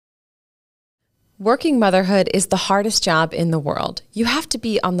Working motherhood is the hardest job in the world. You have to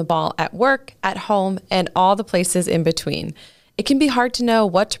be on the ball at work, at home, and all the places in between. It can be hard to know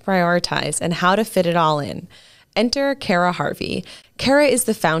what to prioritize and how to fit it all in. Enter Cara Harvey. Cara is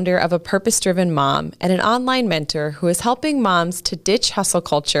the founder of A Purpose-Driven Mom and an online mentor who is helping moms to ditch hustle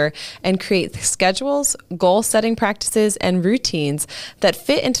culture and create schedules, goal-setting practices, and routines that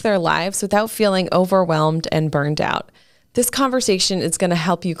fit into their lives without feeling overwhelmed and burned out. This conversation is going to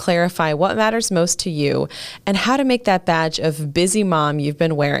help you clarify what matters most to you and how to make that badge of busy mom you've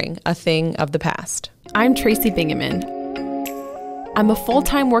been wearing a thing of the past. I'm Tracy Bingaman. I'm a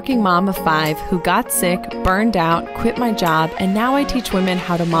full-time working mom of 5 who got sick, burned out, quit my job, and now I teach women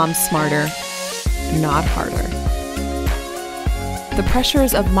how to mom smarter, not harder. The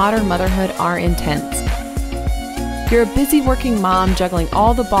pressures of modern motherhood are intense. You're a busy working mom juggling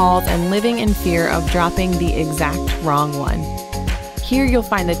all the balls and living in fear of dropping the exact wrong one. Here you'll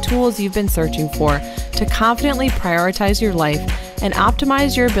find the tools you've been searching for to confidently prioritize your life and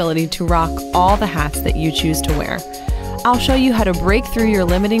optimize your ability to rock all the hats that you choose to wear. I'll show you how to break through your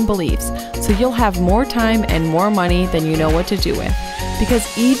limiting beliefs so you'll have more time and more money than you know what to do with.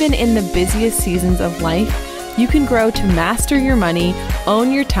 Because even in the busiest seasons of life, you can grow to master your money,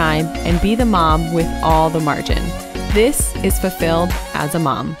 own your time, and be the mom with all the margin. This is Fulfilled as a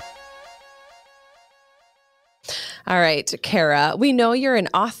Mom. All right, Cara, we know you're an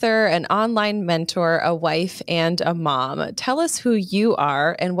author, an online mentor, a wife, and a mom. Tell us who you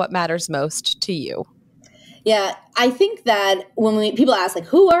are and what matters most to you. Yeah, I think that when people ask, like,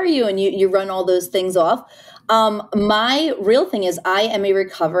 who are you? And you run all those things off. My real thing is I am a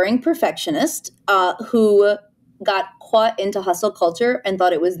recovering perfectionist who got caught into hustle culture and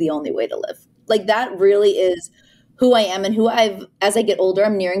thought it was the only way to live. Like, that really is who I am and who as I get older,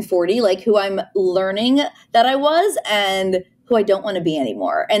 I'm nearing 40, like who I'm learning that I was and who I don't want to be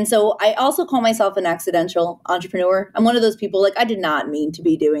anymore. And so I also call myself an accidental entrepreneur. I'm one of those people, like, I did not mean to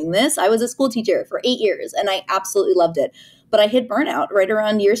be doing this. I was a school teacher for 8 years and I absolutely loved it. But I hit burnout right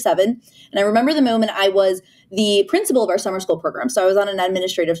around year 7. And I remember the moment I was the principal of our summer school program. So I was on an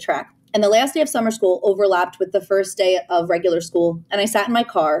administrative track. And the last day of summer school overlapped with the first day of regular school. And I sat in my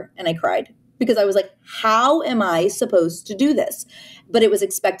car and I cried. Because I was like, how am I supposed to do this? But it was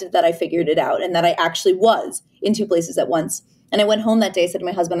expected that I figured it out and that I actually was in 2 places at once. And I went home that day, I said to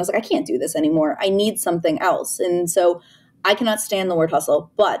my husband, I was like, I can't do this anymore. I need something else. And so I cannot stand the word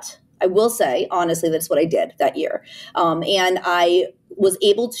hustle, but I will say, honestly, that's what I did that year. And I was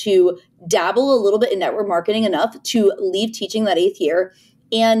able to dabble a little bit in network marketing enough to leave teaching that 8th year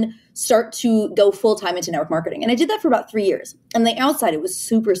and start to go full-time into network marketing. And I did that for about 3 years. And the outside, it was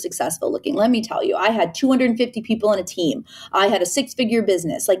super successful looking. Let me tell you, I had 250 people on a team. I had a 6-figure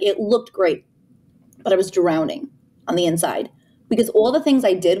business. Like, it looked great, but I was drowning on the inside because all the things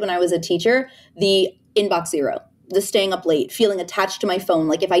I did when I was a teacher, the inbox zero, the staying up late, feeling attached to my phone.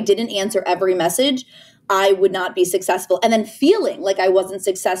 Like, if I didn't answer every message, I would not be successful. And then feeling like I wasn't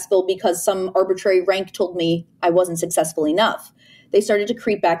successful because some arbitrary rank told me I wasn't successful enough. They started to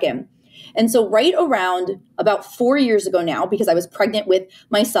creep back in. And so right around about 4 years ago now, because I was pregnant with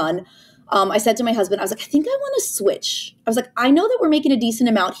my son, I said to my husband, I was like, I think I want to switch. I was like, I know that we're making a decent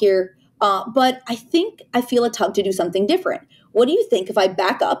amount here, but I think I feel a tug to do something different. What do you think if I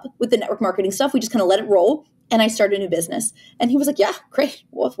back up with the network marketing stuff? We just kind of let it roll and I start a new business. And he was like, yeah, great.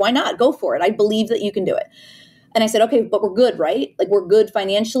 Well, why not? Go for it. I believe that you can do it. And I said, okay, but we're good, right? Like, we're good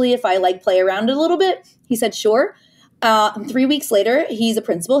financially if I play around a little bit. He said, sure. 3 weeks later, he's a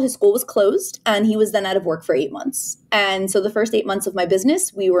principal. His school was closed and he was then out of work for 8 months. And so the first 8 months of my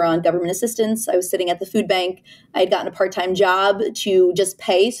business, we were on government assistance. I was sitting at the food bank. I had gotten a part-time job to just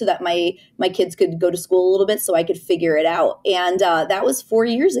pay so that my kids could go to school a little bit so I could figure it out. And that was 4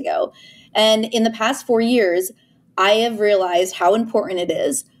 years ago. And in the past 4 years, I have realized how important it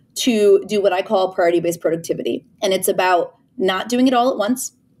is to do what I call priority-based productivity. And it's about not doing it all at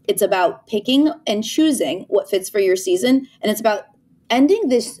once. It's about picking and choosing what fits for your season. And it's about ending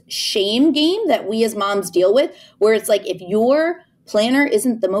this shame game that we as moms deal with, where it's like, if your planner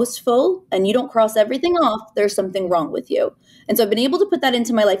isn't the most full and you don't cross everything off, there's something wrong with you. And so I've been able to put that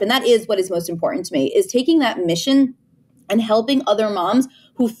into my life. And that is what is most important to me, is taking that mission and helping other moms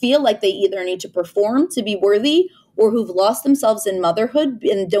who feel like they either need to perform to be worthy or who've lost themselves in motherhood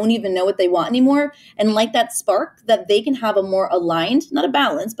and don't even know what they want anymore. And like that spark, that they can have a more aligned, not a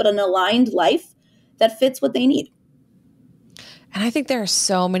balance, but an aligned life that fits what they need. And I think there are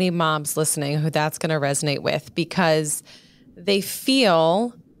so many moms listening who that's going to resonate with, because they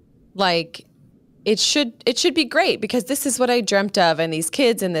feel like it should be great because this is what I dreamt of, and these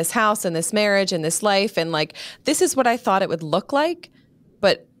kids and this house and this marriage and this life, and like, this is what I thought it would look like.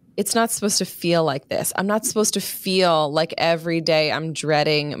 But it's not supposed to feel like this. I'm not supposed to feel like every day I'm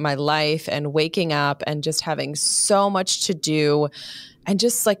dreading my life and waking up and just having so much to do and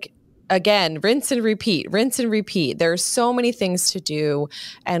just like, again, rinse and repeat, rinse and repeat. There are so many things to do,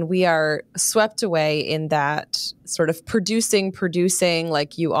 and we are swept away in that sort of producing,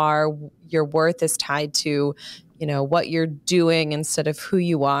 like you are, your worth is tied to, you know, what you're doing instead of who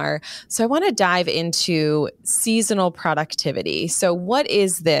you are. So I want to dive into seasonal productivity. So what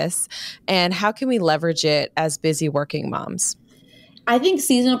is this, and how can we leverage it as busy working moms? I think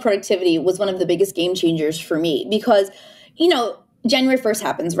seasonal productivity was one of the biggest game changers for me because, you know, January 1st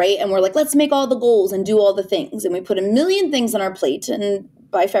happens, right? And we're like, let's make all the goals and do all the things. And we put a million things on our plate. And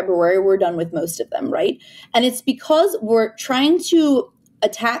by February, we're done with most of them, right? And it's because we're trying to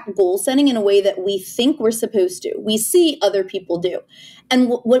attack goal setting in a way that we think we're supposed to. We see other people do. And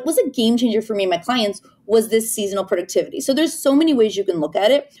what was a game changer for me and my clients was this seasonal productivity. So there's so many ways you can look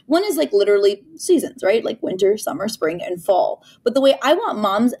at it. One is like literally seasons, right? Like winter, summer, spring, and fall. But the way I want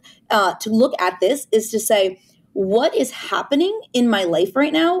moms to look at this is to say, what is happening in my life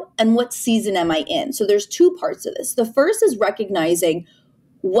right now and what season am I in? So there's two parts of this. The first is recognizing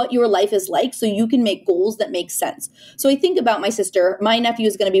what your life is like so you can make goals that make sense. So I think about my sister. My nephew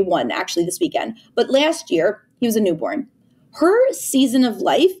is going to be 1 actually this weekend. But last year, he was a newborn. Her season of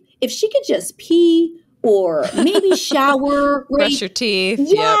life, if she could just pee or maybe shower, right? Brush your teeth.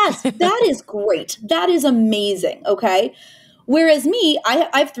 Yes, Yep. that is great. That is amazing. Okay. Whereas me, I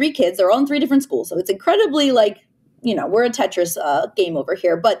have 3 kids. They're all in 3 different schools. So it's incredibly like, you know, we're a Tetris game over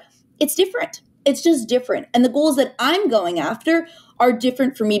here, but it's different. It's just different. And the goals that I'm going after are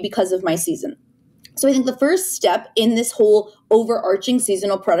different for me because of my season. So I think the first step in this whole overarching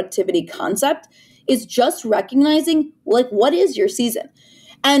seasonal productivity concept is just recognizing, like, what is your season?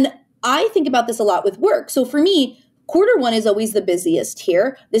 And I think about this a lot with work. So for me, Q1 is always the busiest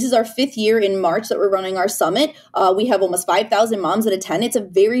here. This is our 5th year in March that we're running our summit. We have almost 5,000 moms that attend. It's a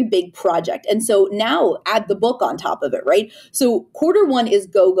very big project. And so now add the book on top of it, right? So Q1 is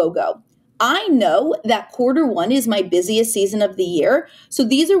go, go, go. I know that Q1 is my busiest season of the year. So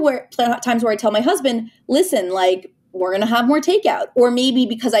these are times where I tell my husband, listen, like, we're going to have more takeout. Or maybe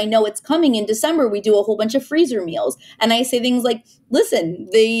because I know it's coming in December, we do a whole bunch of freezer meals. And I say things like, listen,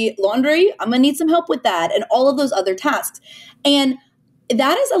 the laundry, I'm going to need some help with that, and all of those other tasks. And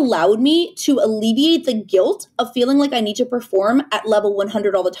that has allowed me to alleviate the guilt of feeling like I need to perform at level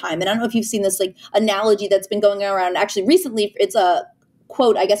 100 all the time. And I don't know if you've seen this like analogy that's been going around actually recently. It's a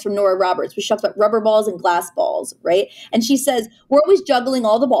quote, I guess, from Nora Roberts, where she talks about rubber balls and glass balls, right? And she says, we're always juggling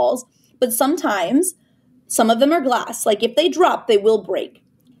all the balls, but sometimes some of them are glass. Like if they drop, they will break.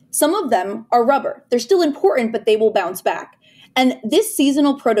 Some of them are rubber. They're still important, but they will bounce back. And this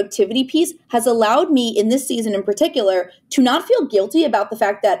seasonal productivity piece has allowed me in this season in particular to not feel guilty about the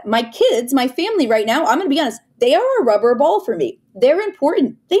fact that my kids, my family right now, I'm going to be honest, they are a rubber ball for me. They're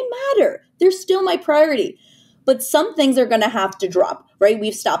important. They matter. They're still my priority. But some things are going to have to drop, right?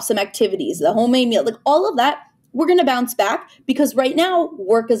 We've stopped some activities, the homemade meal, like all of that. We're going to bounce back because right now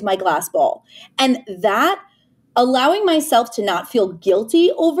work is my glass ball. And that, allowing myself to not feel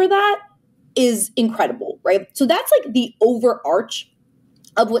guilty over that is incredible, right? So that's like the overarch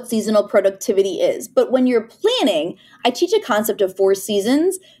of what seasonal productivity is. But when you're planning, I teach a concept of 4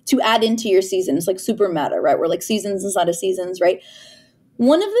 seasons to add into your season. It's like super meta, right? We're like seasons inside of seasons, right?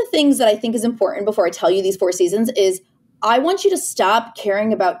 One of the things that I think is important before I tell you these 4 seasons is I want you to stop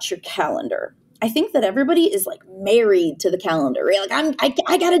caring about your calendar. I think that everybody is like married to the calendar, right? Like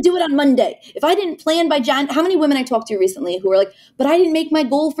I got to do it on Monday. If I didn't plan by how many women I talked to recently who were like, but I didn't make my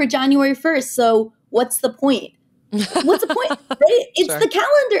goal for January 1st. So what's the point? What's the point? Right? It's Sure. the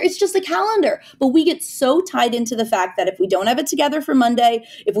calendar. It's just a calendar. But we get so tied into the fact that if we don't have it together for Monday,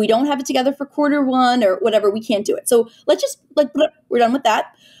 if we don't have it together for Q1 or whatever, we can't do it. So let's just we're done with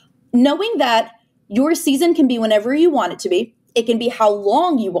that. Knowing that your season can be whenever you want it to be. It can be how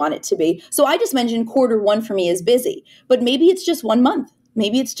long you want it to be. So I just mentioned Q1 for me is busy, but maybe it's just 1 month.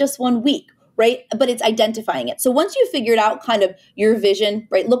 Maybe it's just 1 week, right? But it's identifying it. So once you've figured out kind of your vision,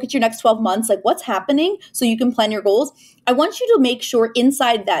 right? Look at your next 12 months, like what's happening so you can plan your goals. I want you to make sure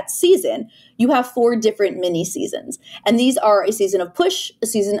inside that season, you have 4 different mini seasons. And these are a season of push, a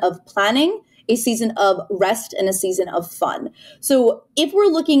season of planning, a season of rest, and a season of fun. So if we're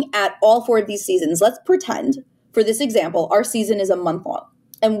looking at all 4 of these seasons, let's pretend for this example, our season is a month long.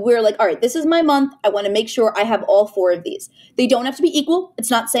 And we're like, all right, this is my month. I want to make sure I have all 4 of these. They don't have to be equal.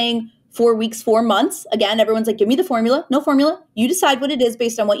 It's not saying 4 weeks, 4 months. Again, everyone's like, give me the formula. No formula. You decide what it is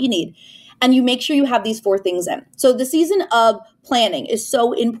based on what you need. And you make sure you have these 4 things in. So the season of planning is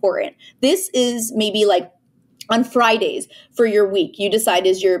so important. This is maybe like On Fridays for your week, you decide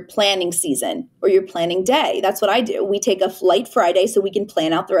is your planning season or your planning day. That's what I do. We take a light Friday so we can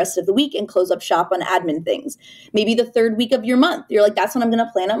plan out the rest of the week and close up shop on admin things. Maybe the third week of your month, you're like, that's when I'm going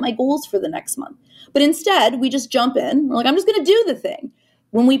to plan out my goals for the next month. But instead, we just jump in. We're like, I'm just going to do the thing.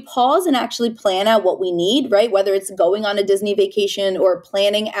 When we pause and actually plan out what we need, right? Whether it's going on a Disney vacation or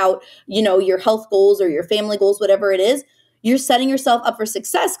planning out, your health goals or your family goals, whatever it is, you're setting yourself up for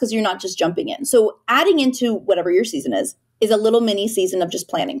success because you're not just jumping in. So adding into whatever your season is a little mini season of just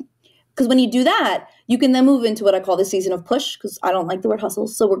planning. Because when you do that, you can then move into what I call the season of push, because I don't like the word hustle.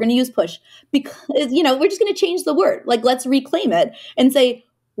 So we're going to use push because, we're just going to change the word. Like, let's reclaim it and say,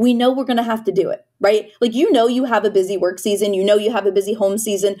 we know we're going to have to do it, right? Like, you have a busy work season. You have a busy home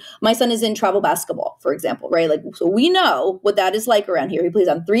season. My son is in travel basketball, for example, right? Like, so we know what that is like around here. He plays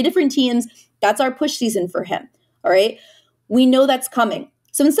on 3 different teams. That's our push season for him. All right. We know that's coming.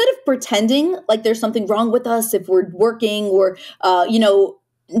 So instead of pretending like there's something wrong with us if we're working or,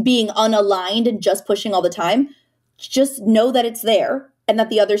 being unaligned and just pushing all the time, just know that it's there and that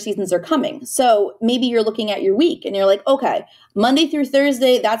the other seasons are coming. So maybe you're looking at your week and you're like, okay, Monday through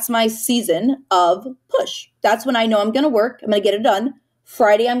Thursday, that's my season of push. That's when I know I'm going to work. I'm going to get it done.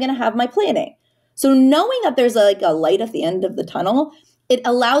 Friday, I'm going to have my planning. So knowing that there's a light at the end of the tunnel, it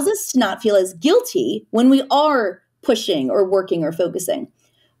allows us to not feel as guilty when we are pushing or working or focusing.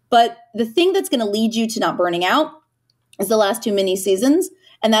 But the thing that's going to lead you to not burning out is the last 2 mini seasons.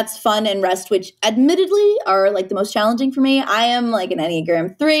 And that's fun and rest, which admittedly are like the most challenging for me. I am like an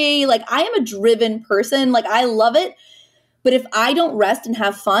Enneagram 3. Like, I am a driven person. Like, I love it. But if I don't rest and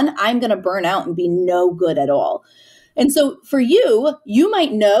have fun, I'm going to burn out and be no good at all. And so for you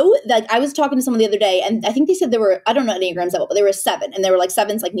might know that I was talking to someone the other day, and I think they said there were, I don't know Enneagrams that well, but there were 7, and they were like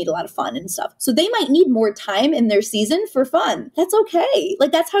 7s like need a lot of fun and stuff. So they might need more time in their season for fun. That's okay.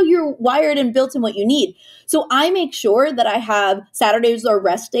 Like, that's how you're wired and built and what you need. So I make sure that I have Saturdays or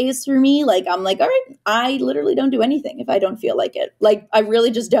rest days for me. Like, I'm like, all right, I literally don't do anything if I don't feel like it. Like, I really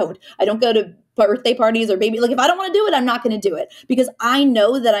just don't. I don't go to birthday parties or baby. Like, if I don't want to do it, I'm not going to do it because I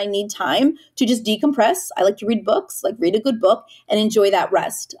know that I need time to just decompress. I like to read books, like read a good book and enjoy that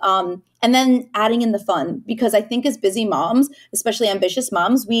rest. And then adding in the fun, because I think as busy moms, especially ambitious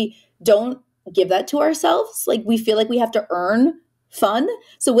moms, we don't give that to ourselves. Like, we feel like we have to earn fun.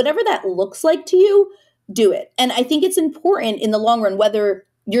 So whatever that looks like to you, do it. And I think it's important in the long run, whether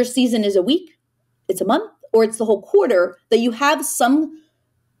your season is a week, it's a month, or it's the whole quarter, that you have some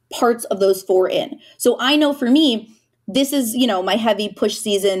parts of those 4 in. So I know for me, this is, my heavy push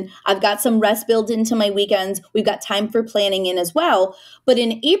season. I've got some rest built into my weekends. We've got time for planning in as well. But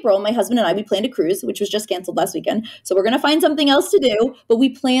in April, my husband and I, we planned a cruise, which was just canceled last weekend. So we're going to find something else to do. But we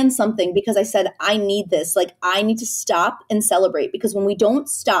planned something because I said, I need this. Like, I need to stop and celebrate, because when we don't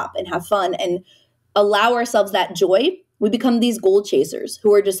stop and have fun and allow ourselves that joy, we become these goal chasers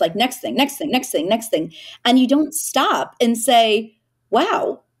who are just like, next thing, next thing, next thing, next thing. And you don't stop and say,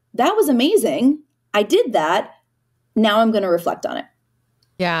 wow, that was amazing. I did that. Now I'm going to reflect on it.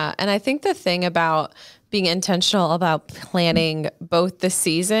 Yeah. And I think the thing about being intentional about planning both the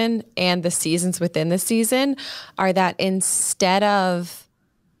season and the seasons within the season are that instead of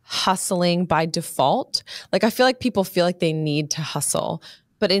hustling by default, like, I feel like people feel like they need to hustle,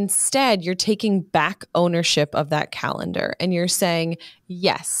 but instead you're taking back ownership of that calendar and you're saying,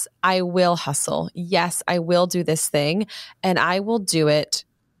 yes, I will hustle. Yes, I will do this thing, and I will do it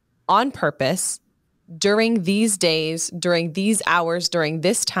on purpose during these days, during these hours, during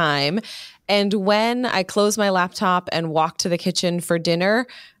this time. And when I close my laptop and walk to the kitchen for dinner,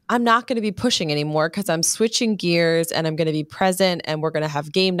 I'm not going to be pushing anymore because I'm switching gears and I'm going to be present, and we're going to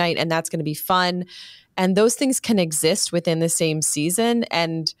have game night, and that's going to be fun. And those things can exist within the same season.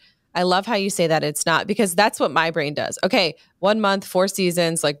 And I love how you say that it's not, because that's what my brain does. Okay, 1 month, 4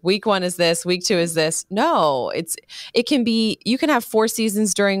 seasons, like week 1 is this, week 2 is this. No, it can be, you can have 4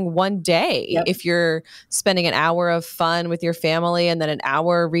 seasons during one day. Yep. If you're spending an hour of fun with your family and then an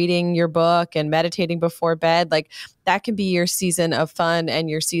hour reading your book and meditating before bed, like that can be your season of fun and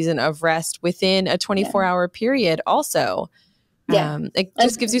your season of rest within a 24-hour period also. Yeah. It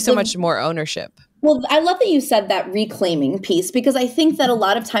just gives you so much more ownership. Well, I love that you said that reclaiming piece, because I think that a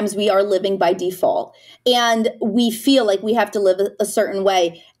lot of times we are living by default and we feel like we have to live a certain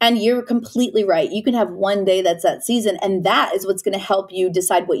way. And you're completely right. You can have one day that's that season, and that is what's going to help you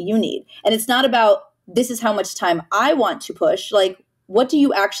decide what you need. And it's not about, this is how much time I want to push. Like, what do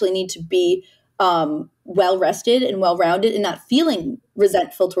you actually need to be well rested and well rounded and not feeling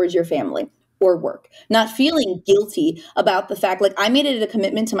resentful towards your family or work, not feeling guilty about the fact, like, I made it a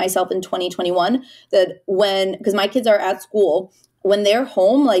commitment to myself in 2021 that because my kids are at school, when they're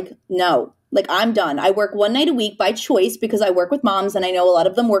home, like, no, Like I'm done. I work one night a week by choice because I work with moms and I know a lot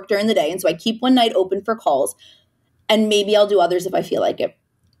of them work during the day. And so I keep one night open for calls and maybe I'll do others if I feel like it.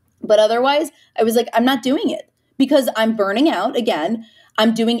 But otherwise, I was like, I'm not doing it because I'm burning out again.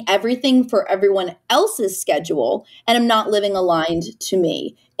 I'm doing everything for everyone else's schedule and I'm not living aligned to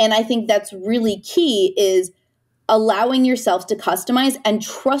me. And I think that's really key is allowing yourself to customize and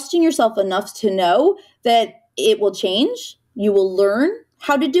trusting yourself enough to know that it will change. You will learn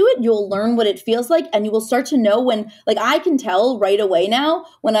how to do it. You'll learn what it feels like and you will start to know when, like I can tell right away now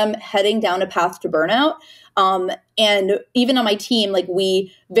when I'm heading down a path to burnout. And even on my team, like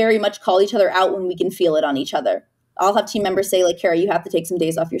we very much call each other out when we can feel it on each other. I'll have team members say like, Cara, you have to take some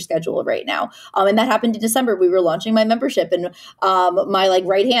days off your schedule right now. And that happened in December. We were launching my membership and my like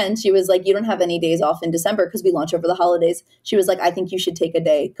right hand, she was like, you don't have any days off in December because we launch over the holidays. She was like, I think you should take a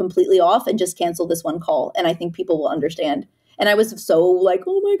day completely off and just cancel this one call. And I think people will understand. And I was so like,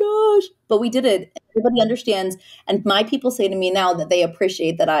 oh my gosh, but we did it. Everybody understands. And my people say to me now that they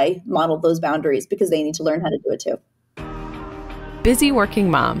appreciate that I modeled those boundaries because they need to learn how to do it too. Busy working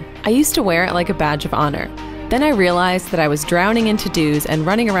mom. I used to wear it like a badge of honor. Then I realized that I was drowning in to-dos and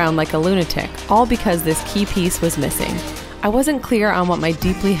running around like a lunatic, all because this key piece was missing. I wasn't clear on what my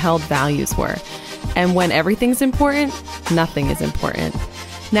deeply held values were. And when everything's important, nothing is important.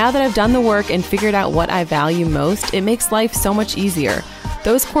 Now that I've done the work and figured out what I value most, it makes life so much easier.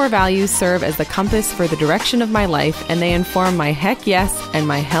 Those core values serve as the compass for the direction of my life, and they inform my heck yes and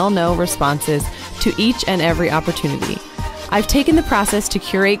my hell no responses to each and every opportunity. I've taken the process to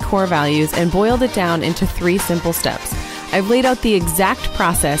curate core values and boiled it down into 3 simple steps. I've laid out the exact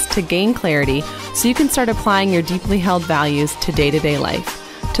process to gain clarity so you can start applying your deeply held values to day-to-day life.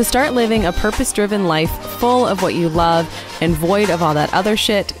 To start living a purpose-driven life full of what you love and void of all that other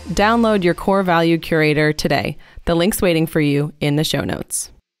shit, download your core value curator today. The link's waiting for you in the show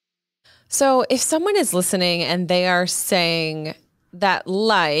notes. So if someone is listening and they are saying that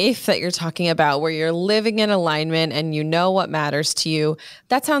life that you're talking about where you're living in alignment and you know what matters to you,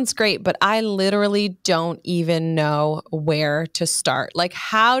 that sounds great, but I literally don't even know where to start. Like,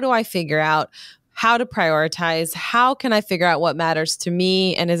 how do I figure out how to prioritize? How can I figure out what matters to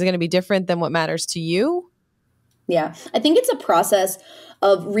me? And is it going to be different than what matters to you? Yeah, I think it's a process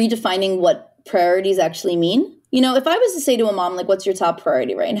of redefining what priorities actually mean. You know, if I was to say to a mom, like, what's your top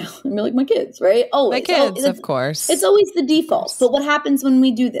priority right now? I'd be like, my kids, right? Always. My kids, of course. It's always the default. But what happens when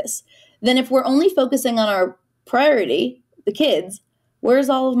we do this? Then if we're only focusing on our priority, the kids, where's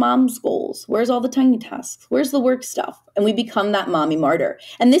all of mom's goals? Where's all the tiny tasks? Where's the work stuff? And we become that mommy martyr.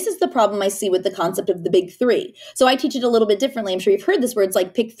 And this is the problem I see with the concept of the big 3. So I teach it a little bit differently. I'm sure you've heard this where it's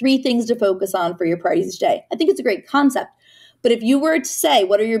like, pick 3 things to focus on for your priorities each day. I think it's a great concept. But if you were to say,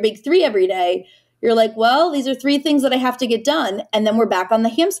 what are your big 3 every day? You're like, well, these are 3 things that I have to get done. And then we're back on the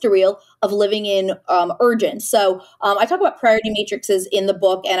hamster wheel of living in urgent. So I talk about priority matrices in the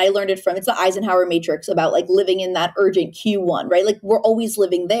book, and I learned it from, it's the Eisenhower matrix about like living in that urgent Q1, right? Like we're always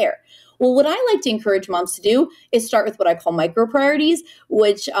living there. Well, what I like to encourage moms to do is start with what I call micro priorities,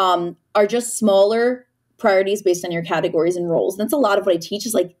 which are just smaller priorities based on your categories and roles. That's a lot of what I teach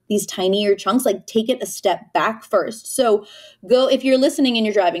is like these tinier chunks, like take it a step back first. So go, if you're listening and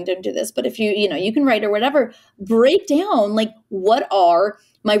you're driving, don't do this, but if you can write or whatever, break down like what are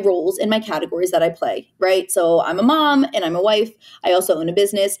my roles in my categories that I play, right? So I'm a mom and I'm a wife. I also own a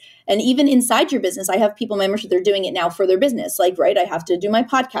business. And even inside your business, I have people members that are doing it now for their business. Like, right, I have to do my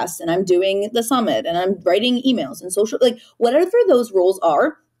podcast and I'm doing the summit and I'm writing emails and social, like whatever those roles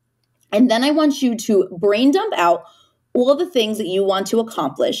are. And then I want you to brain dump out all the things that you want to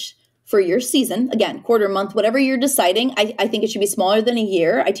accomplish for your season. Again, quarter, month, whatever you're deciding. I think it should be smaller than a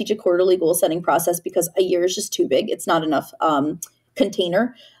year. I teach a quarterly goal setting process because a year is just too big. It's not enough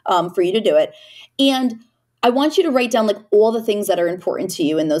container for you to do it. And I want you to write down like all the things that are important to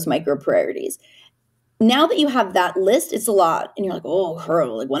you in those micro priorities. Now that you have that list, it's a lot. And you're like, oh,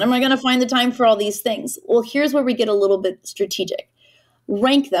 girl, like when am I going to find the time for all these things? Well, here's where we get a little bit strategic.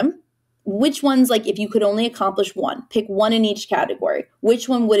 Rank them. Which ones, like if you could only accomplish one, pick one in each category, which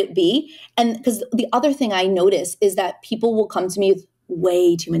one would it be? And because the other thing I notice is that people will come to me with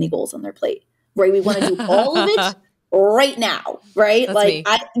way too many goals on their plate, right? We want to do all of it right now, right? That's like,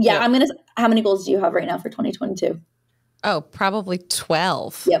 me. Yep. How many goals do you have right now for 2022? Oh, probably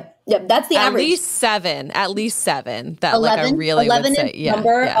 12. Yep. That's the average. At least seven. That 11, like I really 11 would say. Is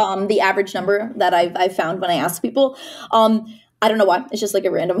number, the average number that I've found when I ask people. I don't know why. It's just like a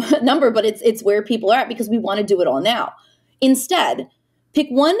random number, but it's where people are at because we want to do it all now. Instead, pick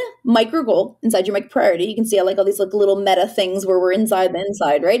one micro goal inside your micro priority. You can see I like all these like little meta things where we're inside the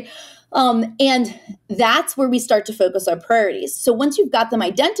inside, right? And that's where we start to focus our priorities. So once you've got them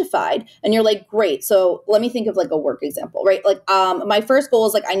identified and you're like, great. So let me think of like a work example, right? Like my first goal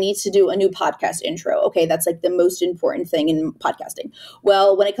is like, I need to do a new podcast intro. Okay. That's like the most important thing in podcasting.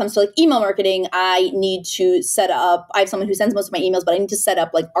 Well, when it comes to like email marketing, I need to set up, I have someone who sends most of my emails, but I need to set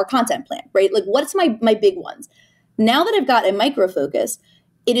up like our content plan, right? Like what's my big ones? Now that I've got a micro focus,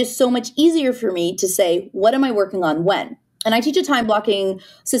 it is so much easier for me to say, what am I working on when? And I teach a time blocking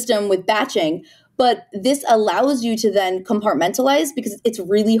system with batching, but this allows you to then compartmentalize because it's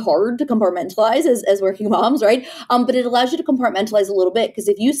really hard to compartmentalize as working moms, right? But it allows you to compartmentalize a little bit because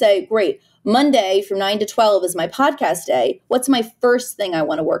if you say, great, Monday from 9 to 12 is my podcast day, what's my first thing I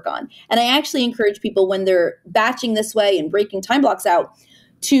want to work on? And I actually encourage people when they're batching this way and breaking time blocks out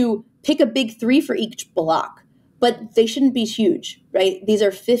to pick a big 3 for each block. But they shouldn't be huge, right? These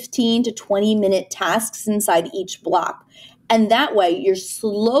are 15 to 20-minute tasks inside each block. And that way you're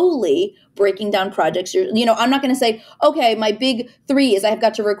slowly breaking down projects. I'm not going to say, okay, my big 3 is I've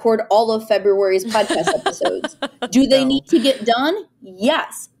got to record all of February's podcast episodes. Do they need to get done?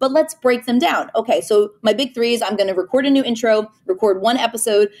 Yes, but let's break them down. Okay, so my big 3 is I'm going to record a new intro, record 1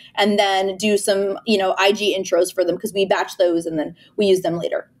 episode, and then do some, IG intros for them because we batch those and then we use them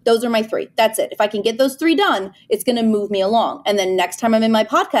later. Those are my 3. That's it. If I can get those 3 done, it's going to move me along. And then next time I'm in my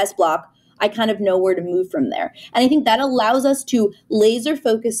podcast block, I kind of know where to move from there. And I think that allows us to laser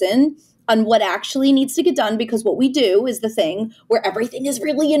focus in on what actually needs to get done because what we do is the thing where everything is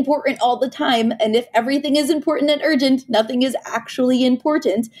really important all the time. And if everything is important and urgent, nothing is actually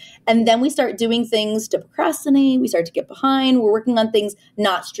important. And then we start doing things to procrastinate. We start to get behind. We're working on things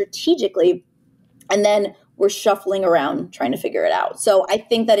not strategically. And then we're shuffling around trying to figure it out. So I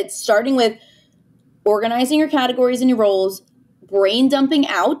think that it's starting with organizing your categories and your roles, brain dumping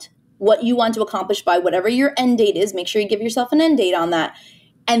out what you want to accomplish by whatever your end date is. Make sure you give yourself an end date on that.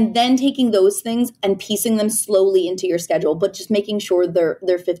 And then taking those things and piecing them slowly into your schedule, but just making sure they're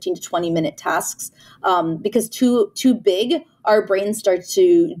 15 to 20-minute tasks. Because too big, our brains start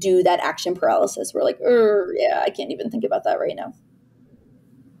to do that action paralysis. We're like, yeah, I can't even think about that right now.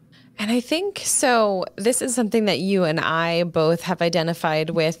 And I think so. This is something that you and I both have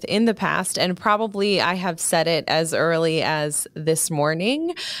identified with in the past, and probably I have said it as early as this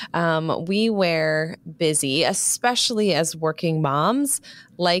morning. We wear busy, especially as working moms,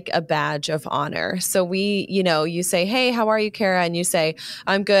 like a badge of honor. So we, you say, hey, how are you, Cara? And you say,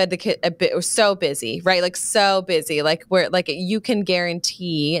 I'm good. The kid was so busy, right? Like so busy. Like you can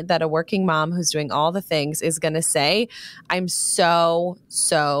guarantee that a working mom who's doing all the things is going to say, I'm so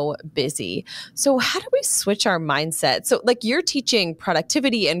busy. So how do we switch our mindset? So like you're teaching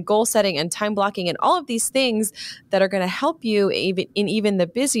productivity and goal setting and time blocking and all of these things that are going to help you even the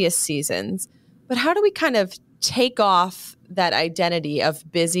busiest seasons. But how do we kind of take off that identity of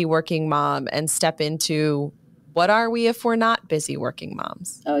busy working mom and step into what are we if we're not busy working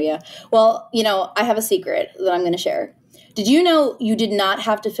moms? Oh, yeah. Well, I have a secret that I'm going to share. Did you know you did not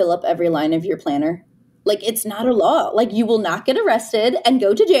have to fill up every line of your planner? Like, it's not a law. Like, you will not get arrested and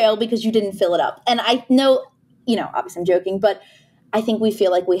go to jail because you didn't fill it up. And I know, obviously I'm joking, but I think we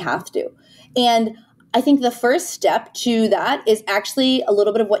feel like we have to. And I think the first step to that is actually a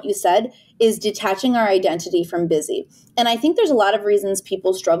little bit of what you said is detaching our identity from busy. And I think there's a lot of reasons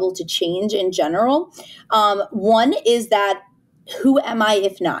people struggle to change in general. One is that who am I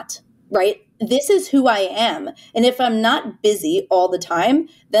if not, right? This is who I am. And if I'm not busy all the time,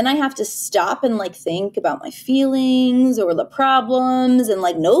 then I have to stop and think about my feelings or the problems. And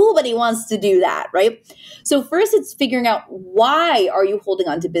nobody wants to do that, right? So first it's figuring out why are you holding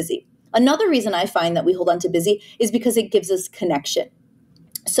on to busy? Another reason I find that we hold on to busy is because it gives us connection.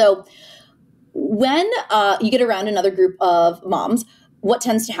 So when you get around another group of moms, what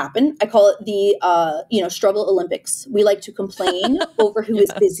tends to happen, I call it the, struggle Olympics. We like to complain over who is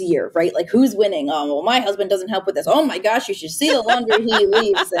busier, right? Like who's winning? Oh, well, my husband doesn't help with this. Oh my gosh, you should see the laundry he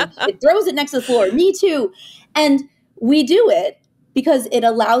leaves. And it throws it next to the floor. Me too. And we do it because it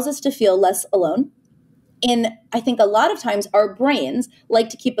allows us to feel less alone. And I think a lot of times our brains like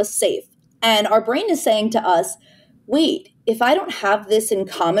to keep us safe. And our brain is saying to us, wait, if I don't have this in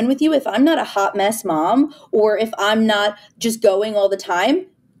common with you, if I'm not a hot mess mom, or if I'm not just going all the time,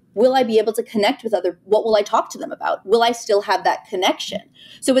 will I be able to connect with what will I talk to them about? Will I still have that connection?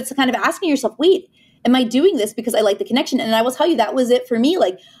 So it's kind of asking yourself, wait, am I doing this because I like the connection? And I will tell you, that was it for me.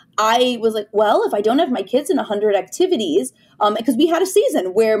 I was like, well, if I don't have my kids in 100 activities, because we had a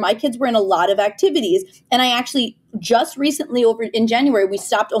season where my kids were in a lot of activities. And I actually just recently over in January, we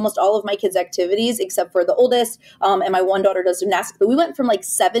stopped almost all of my kids' activities except for the oldest. And my one daughter does gymnastics. But we went from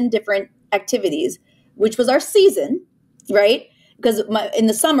 7 different activities, which was our season, right? because in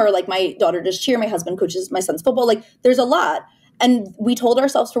the summer, like my daughter does cheer, my husband coaches my son's football, like there's a lot. And we told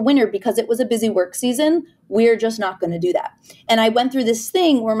ourselves for winter, because it was a busy work season, we're just not going to do that. And I went through this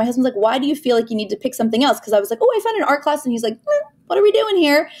thing where my husband's like, why do you feel like you need to pick something else? Because I was like, oh, I found an art class. And he's like, what are we doing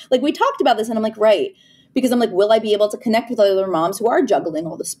here? Like, we talked about this. And I'm like, right. Because I'm like, will I be able to connect with other moms who are juggling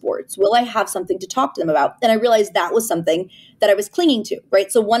all the sports? Will I have something to talk to them about? And I realized that was something that I was clinging to,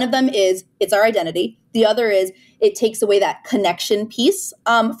 right? So one of them is it's our identity. The other is it takes away that connection piece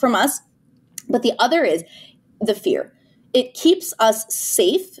from us. But the other is the fear. It keeps us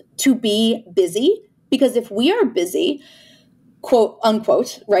safe to be busy, because if we are busy, quote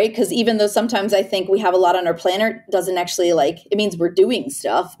unquote, right? Because even though sometimes I think we have a lot on our planner, doesn't actually like, it means we're doing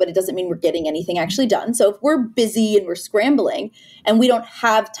stuff, but it doesn't mean we're getting anything actually done. So if we're busy and we're scrambling and we don't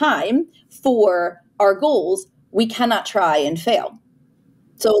have time for our goals, we cannot try and fail.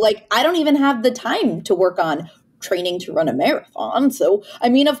 So like, I don't even have the time to work on training to run a marathon. So, I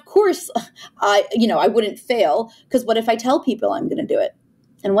mean, of course, I wouldn't fail, because what if I tell people I'm going to do it?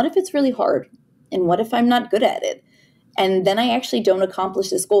 And what if it's really hard? And what if I'm not good at it? And then I actually don't accomplish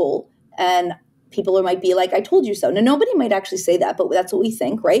this goal. And people might be like, I told you so. Now, nobody might actually say that, but that's what we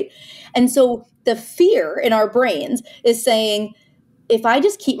think, right? And so the fear in our brains is saying, if I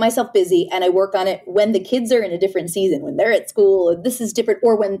just keep myself busy and I work on it when the kids are in a different season, when they're at school, this is different,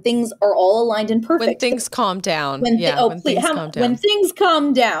 or when things are all aligned and perfect. When things calm down. When things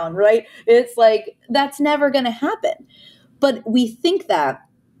calm down, right? It's like, that's never going to happen. But we think that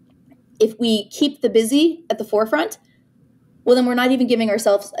if we keep the busy at the forefront, well, then we're not even giving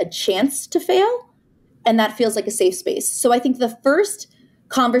ourselves a chance to fail. And that feels like a safe space. So I think the first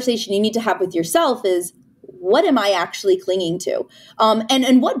conversation you need to have with yourself is, what am I actually clinging to?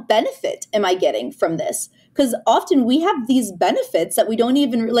 And what benefit am I getting from this? Because often we have these benefits that we don't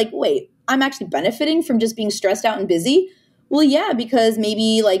even like, wait, I'm actually benefiting from just being stressed out and busy. Well, yeah, because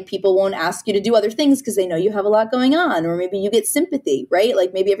maybe like people won't ask you to do other things because they know you have a lot going on, or maybe you get sympathy, right?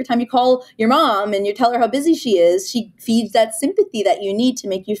 Like maybe every time you call your mom and you tell her how busy she is, she feeds that sympathy that you need to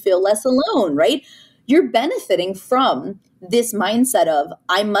make you feel less alone, right? You're benefiting from this mindset of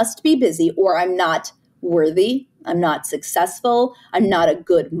I must be busy or I'm not worthy, I'm not successful, I'm not a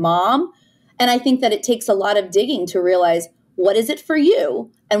good mom. And I think that it takes a lot of digging to realize, what is it for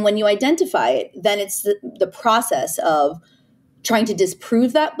you? And when you identify it, then it's the process of trying to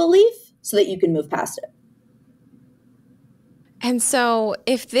disprove that belief so that you can move past it. And so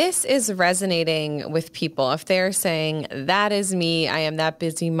if this is resonating with people, if they're saying, that is me, I am that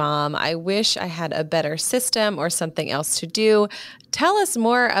busy mom, I wish I had a better system or something else to do, tell us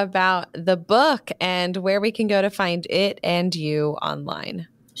more about the book and where we can go to find it and you online.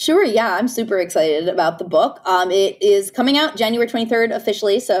 Sure. Yeah, I'm super excited about the book. It is coming out January 23rd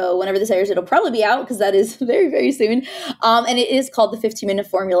officially. So whenever this airs, it'll probably be out because that is very, very soon. And it is called The 15-Minute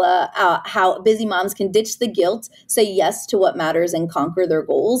Formula, How Busy Moms Can Ditch the Guilt, Say Yes to What Matters, and Conquer Their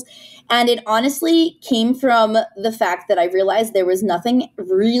Goals. And it honestly came from the fact that I realized there was nothing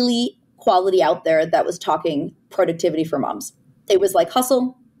really quality out there that was talking productivity for moms. It was like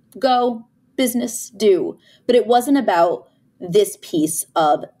hustle, go, business, do. But it wasn't about this piece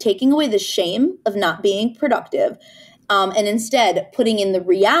of taking away the shame of not being productive, and instead putting in the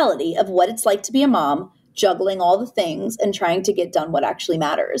reality of what it's like to be a mom, juggling all the things and trying to get done what actually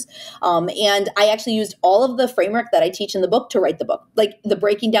matters. And I actually used all of the framework that I teach in the book to write the book, like the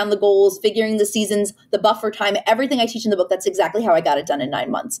breaking down the goals, figuring the seasons, the buffer time, everything I teach in the book. That's exactly how I got it done in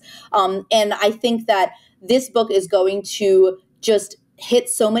 9 months. And I think that this book is going to just hit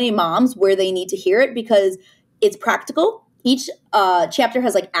so many moms where they need to hear it because it's practical. Each chapter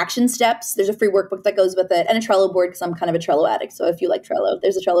has like action steps. There's a free workbook that goes with it and a Trello board because I'm kind of a Trello addict. So if you like Trello,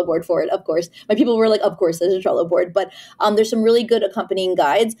 there's a Trello board for it, of course. My people were like, of course, there's a Trello board. But there's some really good accompanying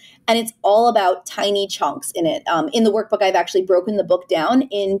guides. And it's all about tiny chunks in it. In the workbook, I've actually broken the book down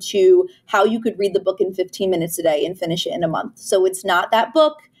into how you could read the book in 15 minutes a day and finish it in a month. So it's not that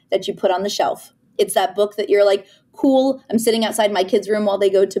book that you put on the shelf. It's that book that you're like, cool, I'm sitting outside my kids' room while they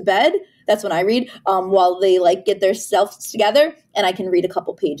go to bed. That's when I read, while they like get their self together, and I can read a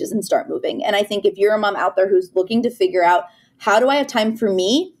couple pages and start moving. And I think if you're a mom out there who's looking to figure out, how do I have time for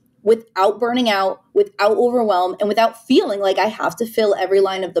me without burning out, without overwhelm, and without feeling like I have to fill every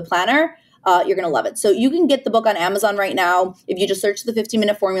line of the planner, you're going to love it. So you can get the book on Amazon right now if you just search the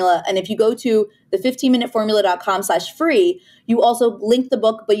 15-Minute Formula. And if you go to the 15minuteformula.com/free, you also link the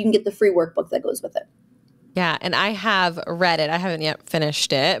book, but you can get the free workbook that goes with it. Yeah, and I have read it. I haven't yet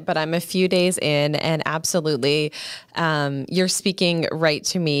finished it, but I'm a few days in, and absolutely, you're speaking right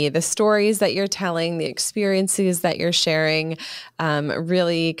to me. The stories that you're telling, the experiences that you're sharing,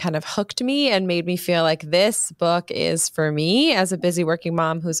 really kind of hooked me and made me feel like this book is for me as a busy working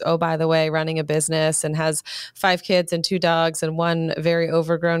mom who's, oh, by the way, running a business and has 5 kids and 2 dogs and 1 very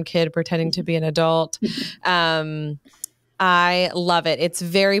overgrown kid pretending to be an adult. I love it. It's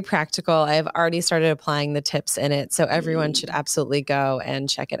very practical. I've already started applying the tips in it. So everyone should absolutely go and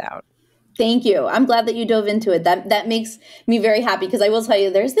check it out. Thank you. I'm glad that you dove into it. That makes me very happy, because I will tell you,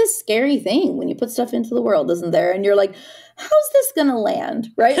 there's this scary thing when you put stuff into the world, isn't there? And you're like, how's this going to land?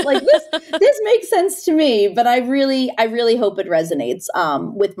 Right? Like this makes sense to me, but I really hope it resonates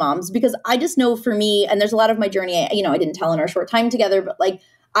with moms, because I just know for me, and there's a lot of my journey, I didn't tell in our short time together, but like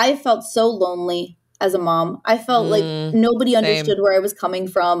I felt so lonely as a mom. I felt like nobody understood where I was coming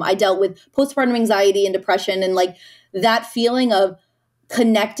from. I dealt with postpartum anxiety and depression, and like that feeling of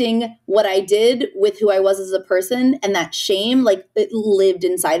connecting what I did with who I was as a person, and that shame, like it lived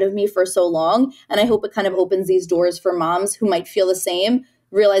inside of me for so long. And I hope it kind of opens these doors for moms who might feel the same,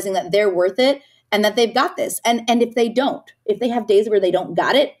 realizing that they're worth it and that they've got this. And if they don't, if they have days where they don't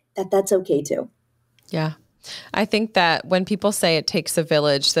got it, that's okay too. Yeah. I think that when people say it takes a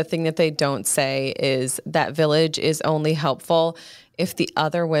village, the thing that they don't say is that village is only helpful if the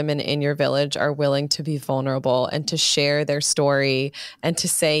other women in your village are willing to be vulnerable and to share their story and to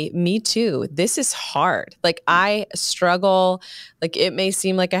say, me too, this is hard. Like I struggle, like it may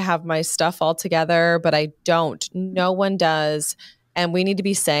seem like I have my stuff all together, but I don't. No one does. And we need to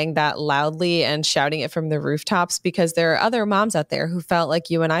be saying that loudly and shouting it from the rooftops, because there are other moms out there who felt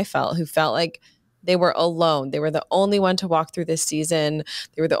like you and I felt, who felt like they were alone. They were the only one to walk through this season.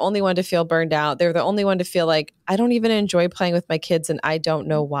 They were the only one to feel burned out. They were the only one to feel like, I don't even enjoy playing with my kids and I don't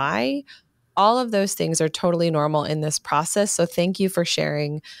know why. All of those things are totally normal in this process. So thank you for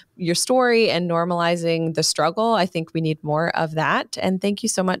sharing your story and normalizing the struggle. I think we need more of that. And thank you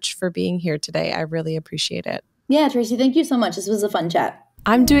so much for being here today. I really appreciate it. Yeah, Tracy, thank you so much. This was a fun chat.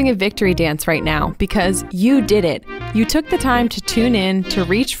 I'm doing a victory dance right now because you did it. You took the time to tune in, to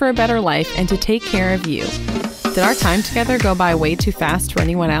reach for a better life, and to take care of you. Did our time together go by way too fast for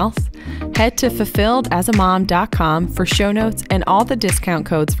anyone else? Head to fulfilledasamom.com for show notes and all the discount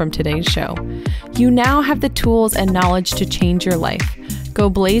codes from today's show. You now have the tools and knowledge to change your life. Go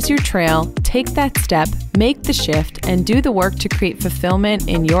blaze your trail, take that step, make the shift, and do the work to create fulfillment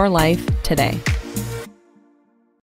in your life today.